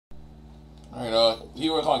Alright,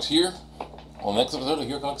 Hero Comics here. On the next episode of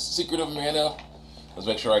Hero Comics Secret of Mana. Let's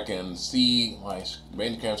make sure I can see my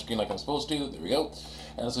Bandicam screen like I'm supposed to. There we go.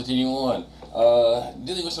 And let's continue on.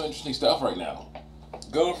 Dealing with some interesting stuff right now.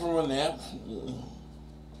 Going from a nap.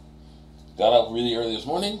 Got up really early this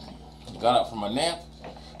morning. Got up from my nap.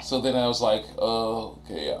 So then I was like,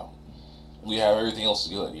 okay, yeah. We have everything else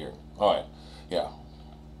good here. Alright, yeah.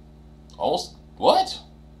 Almost? What?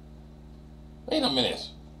 Wait a minute.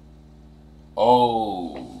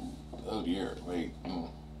 Oh dear, wait.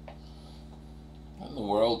 What in the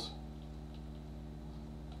world?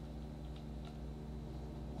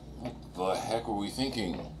 What the heck were we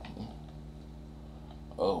thinking?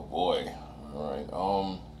 Oh boy. Alright,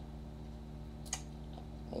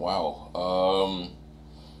 wow.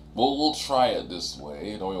 We'll try it this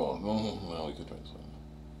way. No, we won't. No, we could try it this way.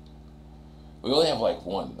 We only have like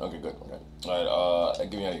one. Okay, good. Okay.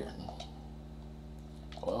 Alright, get me out of here.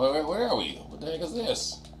 Where are we? What the heck is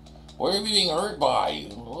this? Where are we being hurt by?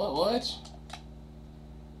 What?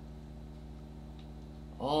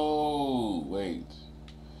 Oh, wait.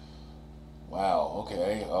 Wow,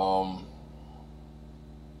 okay.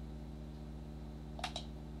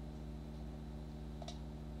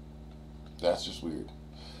 That's just weird.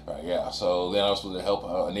 Alright, yeah, so then I was supposed to help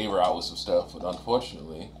a neighbor out with some stuff, but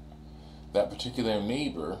unfortunately, that particular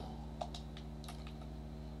neighbor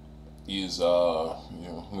is,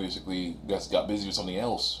 basically got busy with something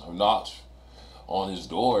else. I'm not on his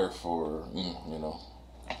door for,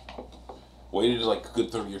 waited like a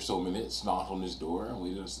good 30 or so minutes, knocked on his door,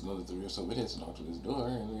 waited another 30 or so minutes, knocked on his door,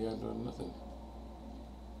 and we had done nothing.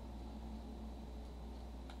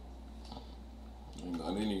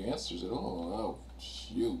 Not any answers at all. Oh,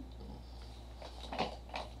 shoot.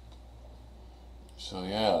 So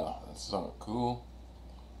yeah, that's not cool.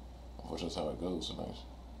 Unfortunately, that's how it goes sometimes.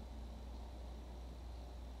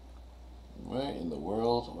 Where in the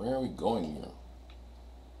world? Where are we going here?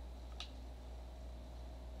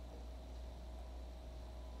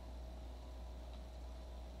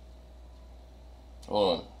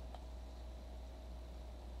 Hold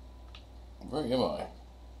on. Where am I?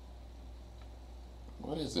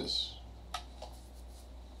 What is this?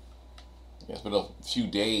 Yeah, it's been a few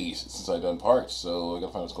days since I've done parts, so I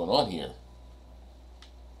gotta find what's going on here.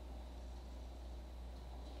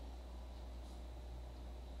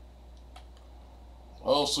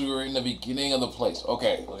 Oh, so we were in the beginning of the place.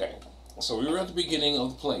 Okay. So we were at the beginning of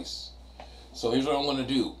the place. So here's what I'm going to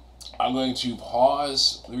do. I'm going to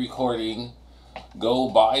pause the recording, go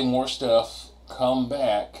buy more stuff, come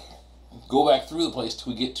back, go back through the place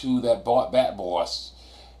till we get to that bat boss,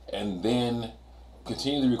 and then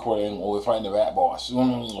continue the recording while we're fighting the bat boss.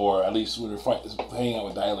 Or at least when we're hanging out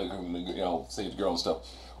with Dialect, Save the Girl and stuff.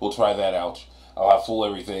 We'll try that out. I'll have full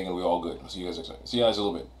everything and we're all good. See you guys next time. See you guys in a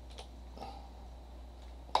little bit.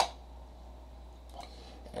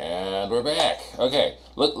 And we're back. Okay,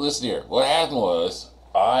 look, listen here. What happened was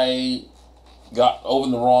I got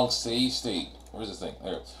opened the wrong save state. Where's this thing?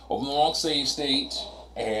 There. Opened the wrong save state,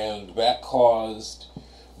 and that caused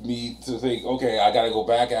me to think, okay, I gotta go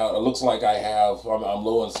back out. It looks like I'm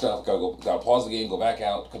low on stuff. Gotta pause the game, go back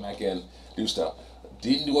out, come back in, do stuff.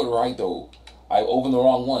 Didn't do it right though. I opened the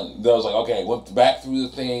wrong one. Then I was like, okay, went back through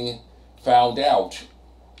the thing, found out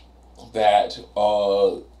that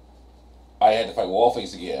I had to fight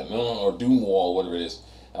Wallface again, or Doom Wall, whatever it is.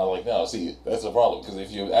 And I'm like, no, see, that's the problem. Because if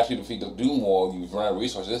you actually defeat the Doom Wall, you've run out of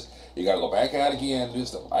resources, you gotta go back out again and do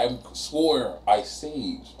stuff. I swore I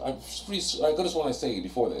saved. I could have sworn I saved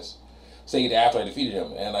before this. Saved after I defeated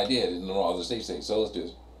him, and I did in the other save state. So let's do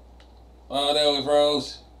this. Oh no, we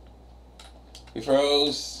froze. We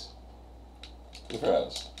froze.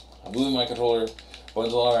 I'm moving my controller,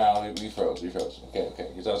 buttons all around, we froze. Okay,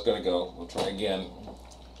 here's how it's gonna go. We'll try again.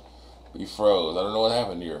 We froze. I don't know what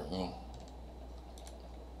happened here.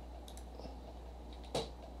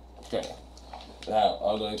 Okay. Now,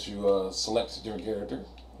 I'm going to select a different character.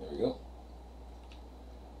 There we go.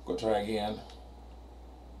 Go try again.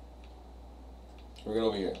 We're good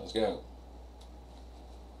over here. Let's go.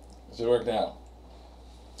 It should work now.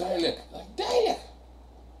 Dialect.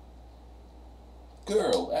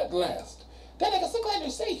 Girl, at last. Dialect, I'm so glad you're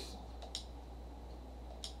safe.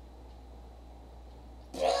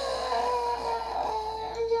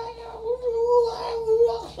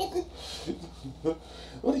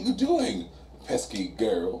 What are you doing, pesky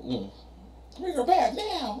girl? Bring her back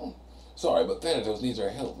now. Sorry, but Thanatos needs our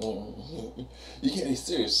help. You can't be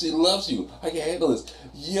serious. She loves you. I can't handle this.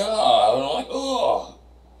 Yeah. And I'm like, girl.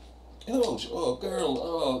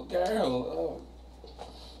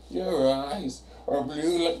 Your eyes are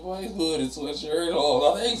blue like my hooded sweatshirt.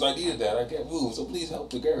 Oh, thanks. I needed that. I can't move. So please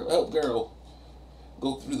help the girl. Help, girl.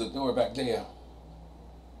 Go through the door back there.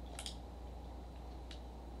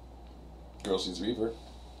 Girl sees Reaper.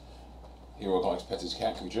 Hero calls pets his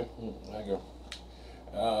cat creature. There you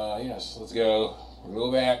go. Yes, let's go. We'll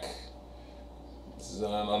go back. This is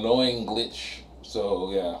an annoying glitch.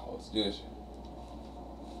 So, yeah, let's do it.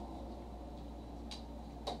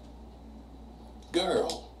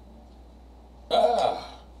 Girl.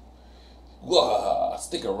 Wah,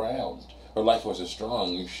 stick around. Her life force is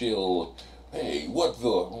strong. She'll. Hey, what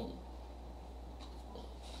the?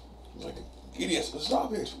 Like, idiot,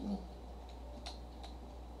 stop it.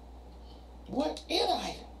 What am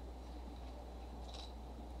I?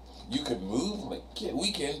 You can move? Like, yeah,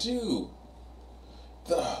 we can too.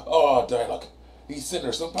 Dialogue. He sent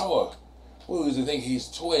her some power. What does he think he's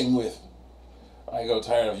toying with? I got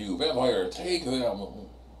tired of you. Vampire, take them.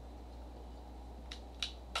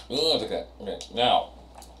 Take that. Okay, now,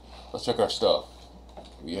 let's check our stuff.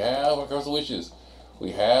 We have our Curse of Wishes.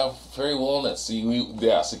 We have Fairy Walnuts.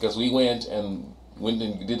 Yes, because we went and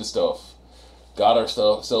did the stuff. Got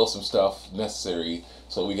ourselves some stuff necessary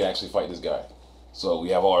so we can actually fight this guy. So we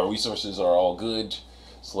have all our resources are all good.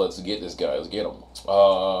 So let's get this guy. Let's get him.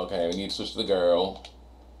 Okay, we need to switch to the girl.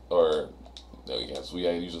 Or, no, yes, we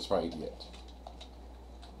haven't used the sprite yet.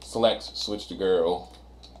 Select, switch to girl.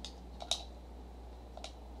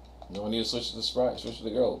 No, I need to switch to the sprite. Switch to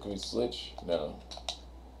the girl. Can we switch? No.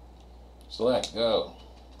 Select, go.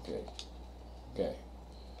 Okay. Okay.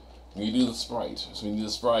 We do the sprite. So we need the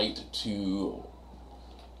sprite to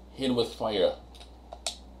hit him with fire.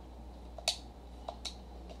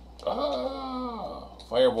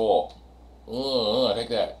 Fireball. Take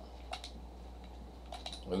that.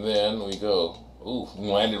 And then we go. Ooh,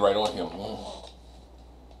 landed right on him.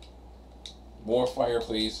 More fire,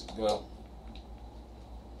 please. Go.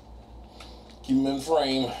 Keep him in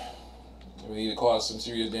frame. We need to cause some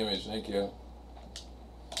serious damage. Thank you.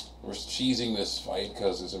 We're cheesing this fight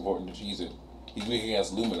because it's important to cheese it. He's weak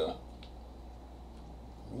against Lumina.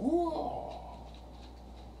 Whoa.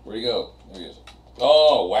 Where'd he go? There he is.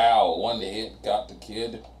 Oh, wow. One hit. Got the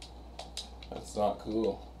kid. That's not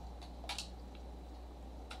cool.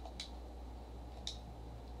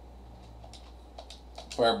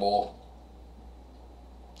 Fireball.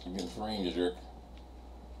 Keep me in frame, you jerk.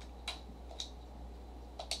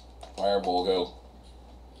 Fireball, go.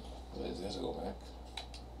 Let's go back.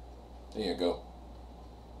 There you go.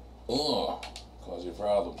 Cause your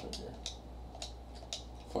problems right here.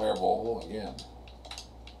 Fireball again.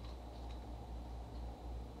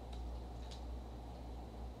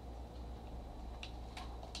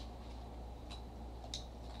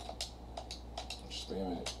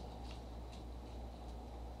 Spam it.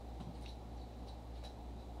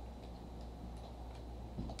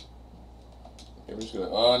 Okay, we're just gonna.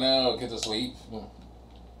 Oh no, get to sleep.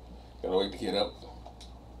 Gotta wake the kid up.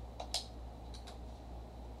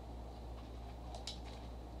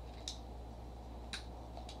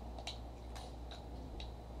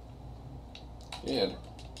 Kid.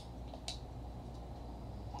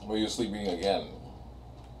 Well, you're sleeping again.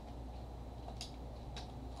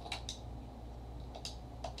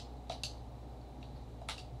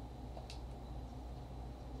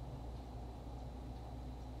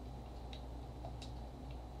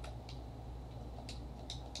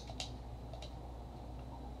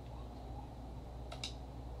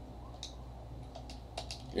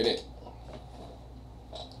 Get it.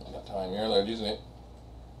 Got time here, I'm using it.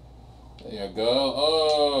 There you go.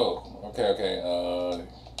 Oh, okay.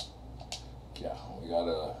 Yeah, we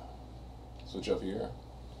gotta switch up here.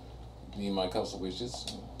 Need my Curse of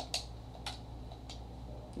Wishes.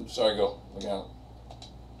 Oops, sorry, go. Look out.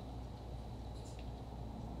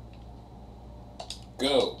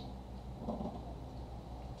 Go.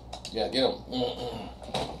 Yeah, get him.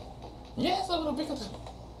 Yes, I'm gonna pick up.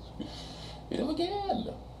 Hit him again.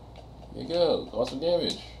 There you go. Cause some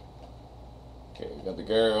damage. Okay, we got the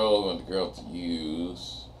girl. We want the girl to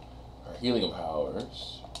use her healing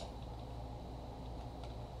powers.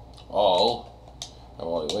 While I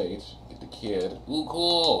wait, get the kid. Ooh,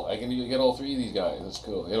 cool. I can even get all three of these guys. That's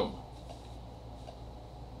cool. Hit them.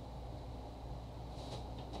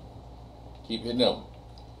 Keep hitting him.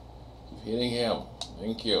 Keep hitting him.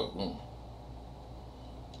 Thank you.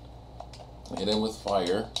 Hit him with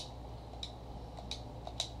fire.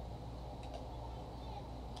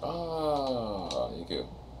 Thank you.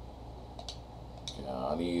 Okay,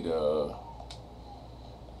 I need, no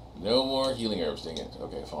more healing herbs, dang it.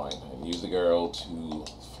 Okay, fine. And use the girl to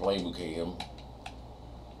flame bouquet him.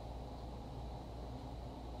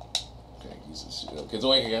 Okay, kid's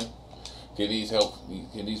awake again. Kid needs help.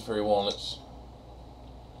 Kid needs fairy walnuts.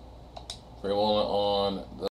 Fairy walnut on the